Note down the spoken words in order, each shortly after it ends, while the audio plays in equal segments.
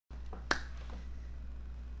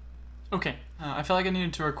Okay, I felt like I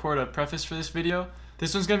needed to record a preface for this video.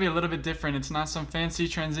 This one's gonna be a little bit different. It's not some fancy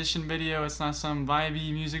transition video, it's not some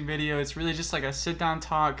vibey music video, it's really just like a sit-down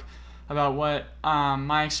talk about what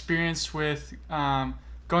my experience with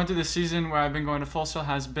going through the season where I've been going to Full Sail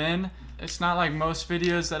has been. It's not like most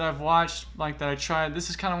videos that I've watched, like that I tried. This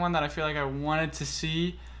is kind of one that I feel like I wanted to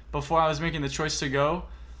see before I was making the choice to go.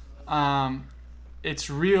 It's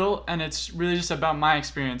real, and it's really just about my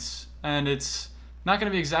experience, and it's not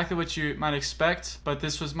going to be exactly what you might expect, but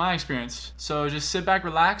this was my experience. So just sit back,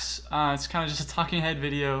 relax. It's kind of just a talking head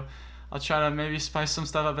video. I'll try to maybe spice some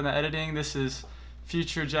stuff up in the editing. This is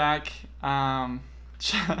future Jack trying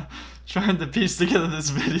to piece together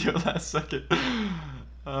this video last second.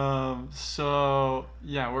 So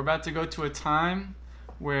yeah, we're about to go to a time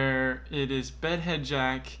where it is bedhead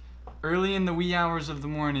Jack early in the wee hours of the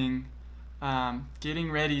morning,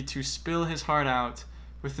 getting ready to spill his heart out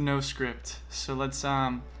with no script. So let's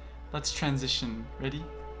transition. Ready?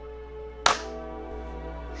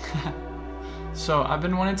 So I've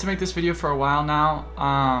been wanting to make this video for a while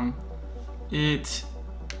now. It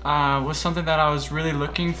was something that I was really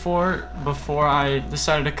looking for before I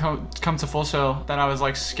decided to come to Full Sail. That I was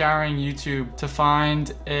like scouring YouTube to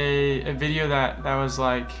find a video that was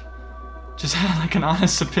like just had like an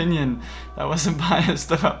honest opinion that wasn't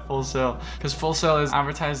biased about Full Sail, because Full Sail is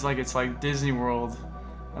advertised like it's like Disney World,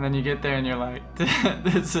 and then you get there and you're like,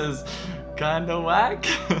 this is kinda whack.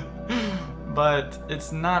 But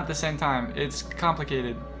it's not at the same time. It's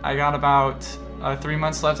complicated. I got about 3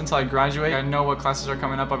 months left until I graduate. I know what classes are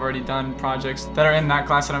coming up. I've already done projects that are in that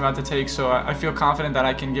class that I'm about to take, so I feel confident that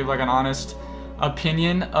I can give like an honest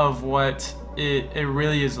opinion of what it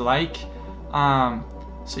really is like.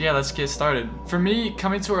 So yeah, let's get started. For me,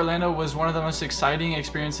 coming to Orlando was one of the most exciting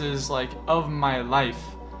experiences like of my life.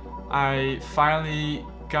 I finally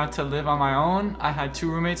got to live on my own. I had 2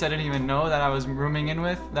 roommates I didn't even know that I was rooming in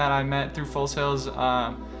with, that I met through Full Sail's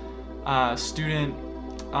student,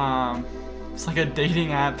 it's like a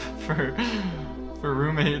dating app for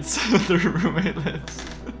roommates, the roommate list.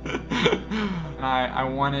 I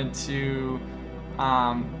wanted to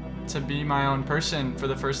be my own person for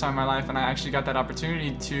the first time in my life, and I actually got that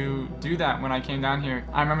opportunity to do that when I came down here.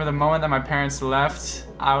 I remember the moment that my parents left,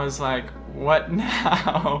 I was like, what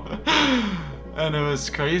now? And it was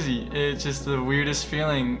crazy. It's just the weirdest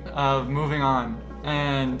feeling of moving on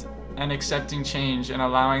and accepting change, and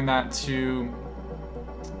allowing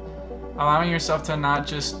yourself to not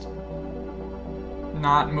just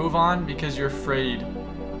not move on because you're afraid.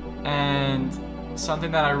 And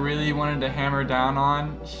something that I really wanted to hammer down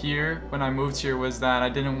on here when I moved here was that I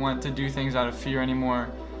didn't want to do things out of fear anymore.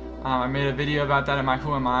 I made a video about that in my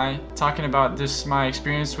Who Am I, talking about my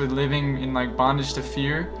experience with living in like bondage to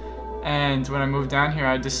fear. And when I moved down here,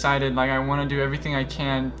 I decided like I want to do everything I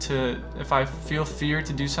can to, if I feel fear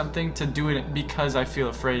to do something, to do it because I feel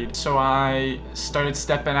afraid. So I started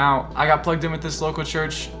stepping out. I got plugged in with this local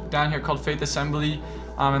church down here called Faith Assembly,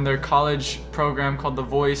 and their college program called The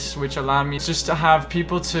Voice, which allowed me just to have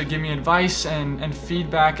people to give me advice and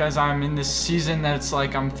feedback as I'm in this season that it's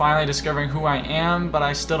like I'm finally discovering who I am, but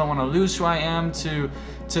I still don't want to lose who I am to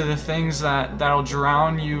the things that'll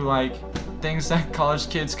drown you, like things that college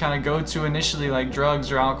kids kind of go to initially, like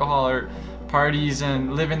drugs or alcohol or parties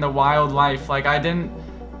and living the wild life. Like I didn't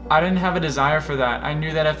have a desire for that. I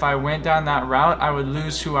knew that if I went down that route, I would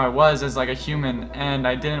lose who I was as like a human, and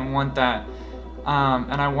I didn't want that.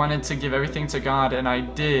 And I wanted to give everything to God, and I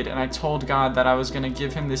did, and I told God that I was going to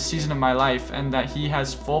give him this season of my life, and that he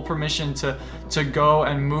has full permission to go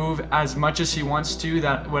and move as much as he wants to,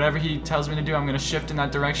 that whatever he tells me to do, I'm going to shift in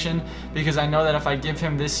that direction, because I know that if I give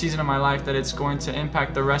him this season of my life, that it's going to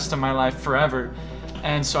impact the rest of my life forever.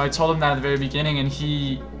 And so I told him that at the very beginning, and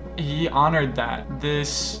he honored that.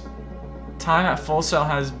 This time at Full Sail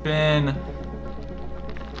has been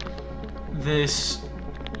this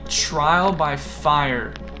trial by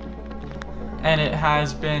fire, and it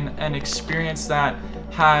has been an experience that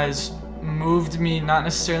has moved me not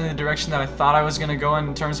necessarily in the direction that I thought I was going to go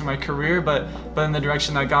in terms of my career, but in the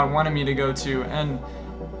direction that God wanted me to go to. And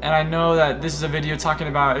I know that this is a video talking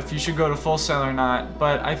about if you should go to Full Sail or not,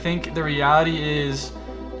 but I think the reality is,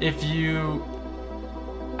 if you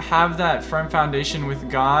have that firm foundation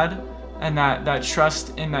with God, and that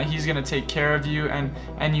trust in that he's gonna take care of you,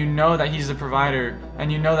 and you know that he's the provider,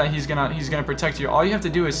 and you know that he's gonna protect you. All you have to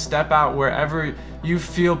do is step out wherever you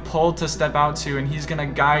feel pulled to step out to, and he's gonna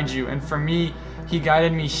guide you. And for me, he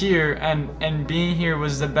guided me here, and being here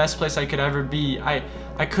was the best place I could ever be.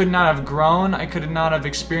 I could not have grown, I could not have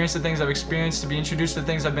experienced the things I've experienced, to be introduced to the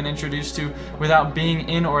things I've been introduced to without being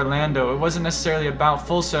in Orlando. It wasn't necessarily about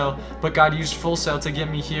Full Sail, but God used Full Sail to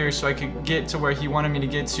get me here so I could get to where he wanted me to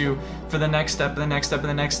get to for the next step, the next step, and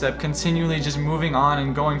the next step, continually just moving on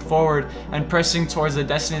and going forward and pressing towards the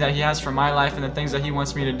destiny that he has for my life and the things that he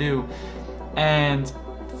wants me to do. And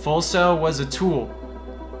Full Sail was a tool.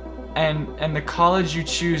 And the college you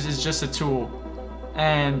choose is just a tool.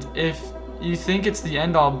 And if you think it's the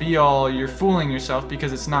end-all be-all, you're fooling yourself,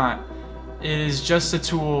 because it's not. It is just a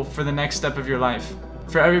tool for the next step of your life.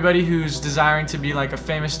 For everybody who's desiring to be like a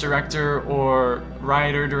famous director or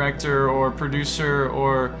writer, director, or producer,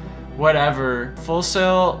 or whatever, Full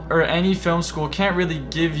Sail or any film school can't really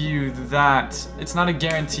give you that. It's not a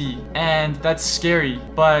guarantee, and that's scary,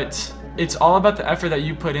 but it's all about the effort that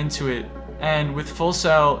you put into it. And with Full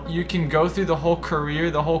Sail, you can go through the whole career,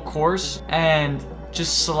 the whole course, and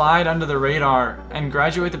just slide under the radar and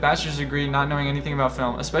graduate with a bachelor's degree not knowing anything about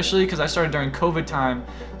film, especially because I started during COVID time,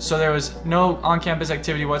 so there was no on-campus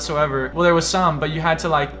activity whatsoever. Well, there was some, but you had to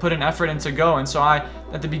like put an effort in to go. And so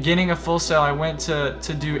at the beginning of Full Sail, I went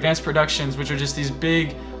to do advanced productions, which are just these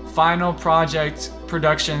big final project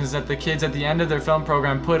productions that the kids at the end of their film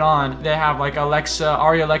program put on. They have like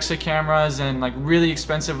Arri Alexa cameras and like really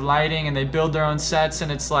expensive lighting, and they build their own sets, and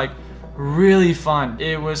it's like really fun.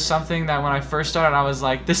 It was something that when I first started, I was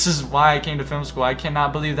like, this is why I came to film school. I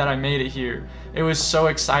cannot believe that I made it here. It was so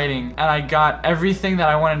exciting, and I got everything that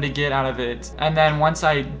I wanted to get out of it. And then once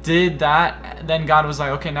I did that, then God was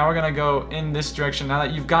like, okay, now we're gonna go in this direction. Now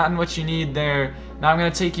that you've gotten what you need there, now I'm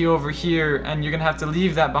gonna take you over here, and you're gonna have to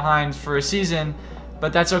leave that behind for a season,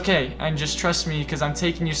 but that's okay, and just trust me, because I'm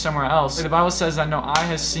taking you somewhere else. The Bible says that no eye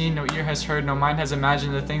has seen, no ear has heard, no mind has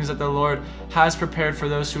imagined the things that the Lord has prepared for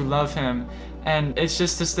those who love him. And it's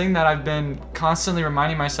just this thing that I've been constantly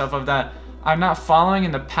reminding myself of, that I'm not following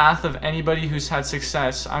in the path of anybody who's had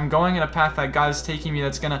success. I'm going in a path that God is taking me,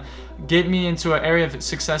 that's gonna get me into an area of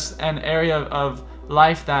success, an area of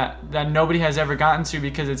life that nobody has ever gotten to,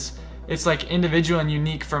 because it's like individual and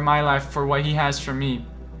unique for my life, for what he has for me.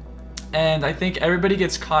 And I think everybody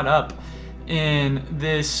gets caught up in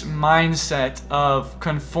this mindset of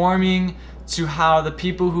conforming to how the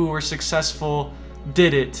people who were successful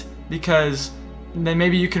did it, because then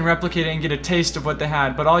maybe you can replicate it and get a taste of what they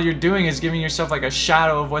had, but all you're doing is giving yourself like a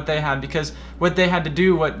shadow of what they had, because what they had to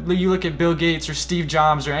do, what you look at Bill Gates or Steve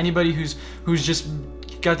Jobs or anybody who's just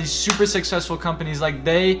got these super successful companies, like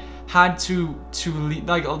they had to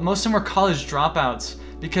like most of them were college dropouts,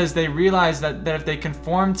 because they realized that if they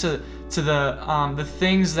conform to the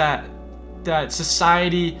things that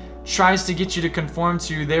society tries to get you to conform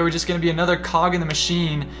to, they were just going to be another cog in the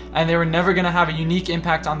machine, and they were never going to have a unique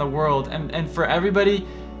impact on the world. And for everybody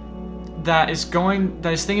that is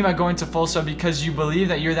thinking about going to Full Sail because you believe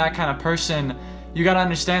that you're that kind of person, you got to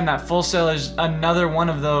understand that Full Sail is another one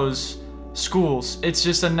of those schools. It's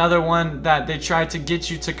just another one that they try to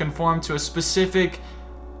get you to conform to a specific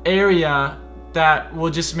area that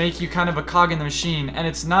will just make you kind of a cog in the machine. And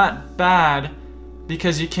it's not bad,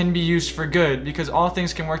 because it can be used for good, because all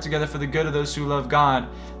things can work together for the good of those who love God.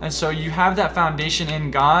 And so you have that foundation in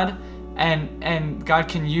God, and God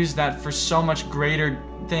can use that for so much greater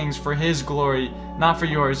things, for his glory, not for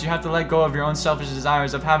yours. You have to let go of your own selfish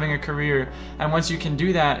desires of having a career, and once you can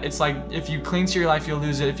do that, it's like if you cling to your life, you'll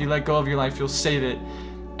lose it. If you let go of your life, you'll save it.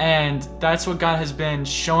 And that's what God has been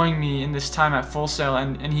showing me in this time at Full Sail,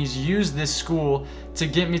 and he's used this school to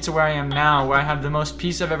get me to where I am now, where I have the most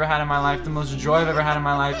peace I've ever had in my life, the most joy I've ever had in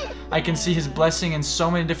my life. I can see his blessing in so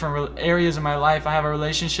many different areas of my life. I have a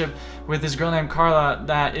relationship with this girl named Carla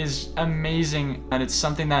that is amazing, and it's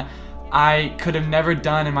something that I could have never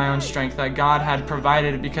done in my own strength, that God had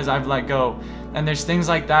provided because I've let go. And there's things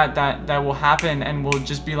like that will happen, and will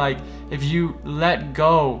just be like, if you let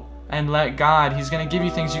go and let God, he's going to give you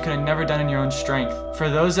things you could have never done in your own strength. For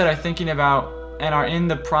those that are thinking about and are in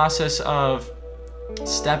the process of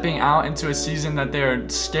stepping out into a season that they're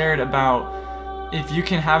scared about, if you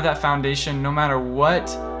can have that foundation, no matter what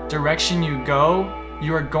direction you go,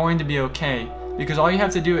 you are going to be okay. Because all you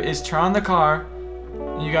have to do is turn on the car,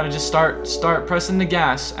 you got to just start pressing the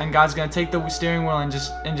gas, and God's going to take the steering wheel and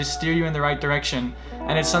just steer you in the right direction.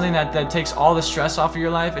 And it's something that takes all the stress off of your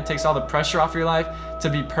life. It takes all the pressure off of your life to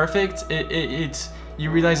be perfect. You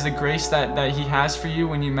realize the grace that he has for you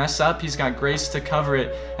when you mess up. He's got grace to cover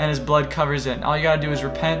it, and his blood covers it. And all you got to do is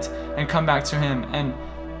repent and come back to him. And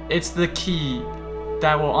it's the key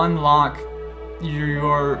that will unlock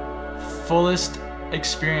your fullest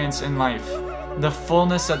experience in life. The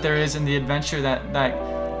fullness that there is in the adventure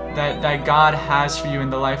that that God has for you in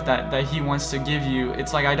the life that He wants to give you.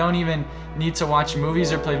 It's like I don't even need to watch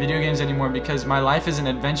movies or play video games anymore, because my life is an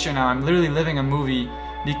adventure now. I'm literally living a movie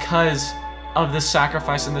because of the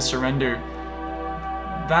sacrifice and the surrender.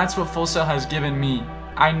 That's what Full Sail has given me.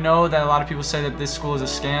 I know that a lot of people say that this school is a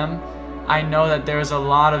scam. I know that there's a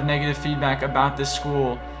lot of negative feedback about this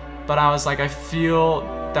school, but I was like, I feel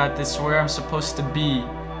that this is where I'm supposed to be,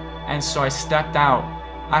 and so I stepped out.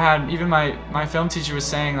 I had, even my film teacher was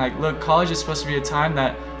saying, like, look, college is supposed to be a time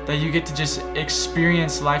that you get to just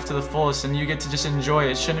experience life to the fullest, and you get to just enjoy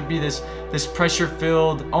it. It shouldn't be this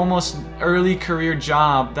pressure-filled, almost early career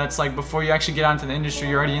job that's like before you actually get out into the industry,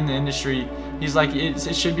 you're already in the industry. He's like,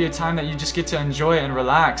 it should be a time that you just get to enjoy it and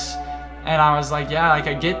relax. And I was like, yeah, like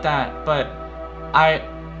I get that, but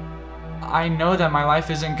I know that my life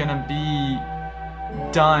isn't gonna be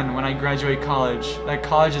done when I graduate college. That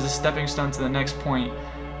college is a stepping stone to the next point.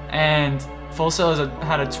 And Full Sail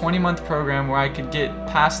had a 20-month program where I could get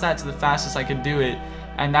past that to the fastest I could do it,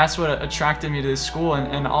 and that's what attracted me to this school,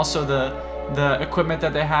 and also the equipment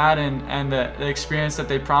that they had, and the experience that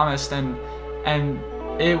they promised, and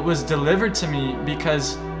it was delivered to me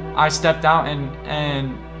because I stepped out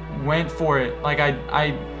and went for it. Like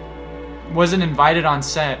I wasn't invited on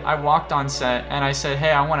set. I walked on set and I said,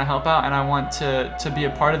 hey, I want to help out and I want to be a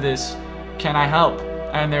part of this. Can I help?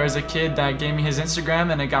 And there was a kid that gave me his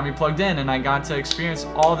Instagram, and it got me plugged in, and I got to experience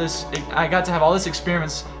all this. I got to have all this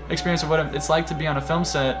experience of what it's like to be on a film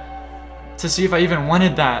set, to see if I even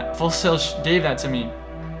wanted that. Full Sail gave that to me.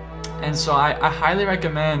 And so I highly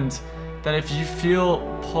recommend that if you feel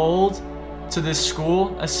pulled to this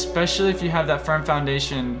school, especially if you have that firm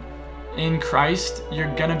foundation in Christ,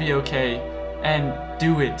 you're gonna be okay, and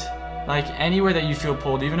do it. Like anywhere that you feel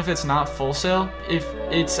pulled, even if it's not Full Sail, if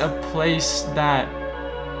it's a place that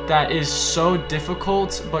is so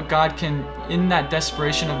difficult, but God can, in that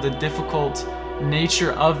desperation of the difficult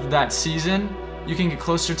nature of that season, you can get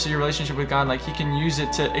closer to your relationship with God. Like He can use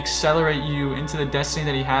it to accelerate you into the destiny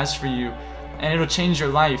that He has for you, and it'll change your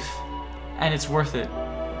life, and it's worth it.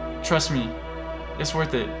 Trust me, it's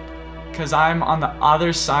worth it, because I'm on the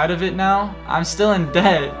other side of it now. I'm still in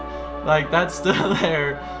debt, like that's still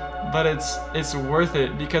there, but it's worth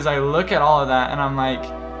it, because I look at all of that and I'm like,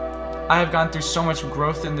 I have gone through so much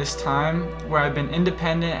growth in this time where I've been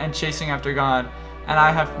independent and chasing after God, and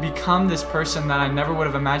I have become this person that I never would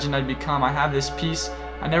have imagined I'd become. I have this peace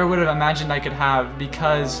I never would have imagined I could have,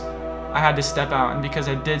 because I had to step out, and because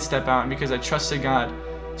I did step out, and because I trusted God.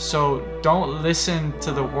 So don't listen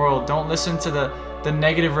to the world. Don't listen to the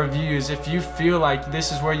negative reviews. If you feel like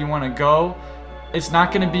this is where you want to go, it's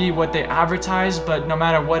not going to be what they advertise, but no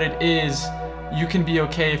matter what it is, you can be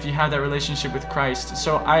okay if you have that relationship with Christ.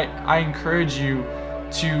 So I encourage you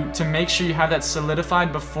to make sure you have that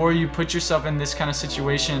solidified before you put yourself in this kind of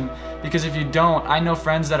situation, because if you don't, I know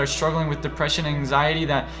friends that are struggling with depression and anxiety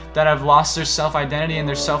that have lost their self-identity and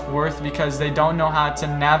their self-worth because they don't know how to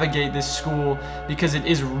navigate this school, because it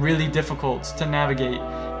is really difficult to navigate,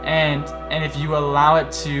 and if you allow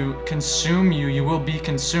it to consume you, you will be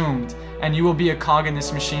consumed, and you will be a cog in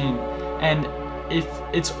this machine. And if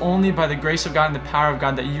it's only by the grace of God and the power of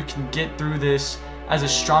God that you can get through this as a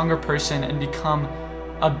stronger person and become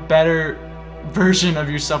a better version of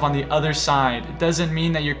yourself on the other side. It doesn't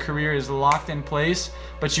mean that your career is locked in place,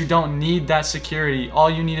 but you don't need that security. All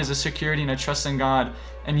you need is a security and a trust in God,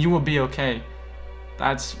 and you will be okay.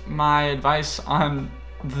 That's my advice on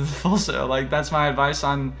the Full Sail. Like, that's my advice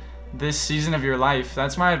on this season of your life.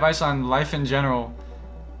 That's my advice on life in general.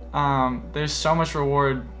 There's so much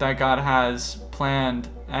reward that God has planned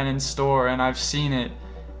and in store, and I've seen it.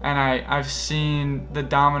 And I've seen the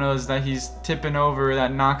dominoes that He's tipping over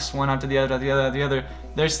that knocks one after the other, the other.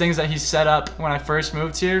 There's things that He set up when I first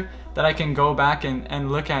moved here that I can go back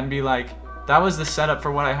and look at and be like, that was the setup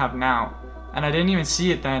for what I have now. And I didn't even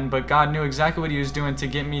see it then, but God knew exactly what He was doing to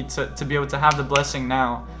get me to be able to have the blessing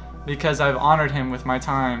now, because I've honored Him with my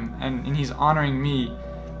time, and He's honoring me.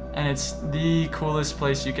 And it's the coolest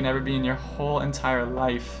place you can ever be in your whole entire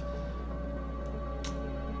life.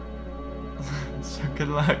 So good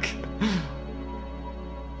luck.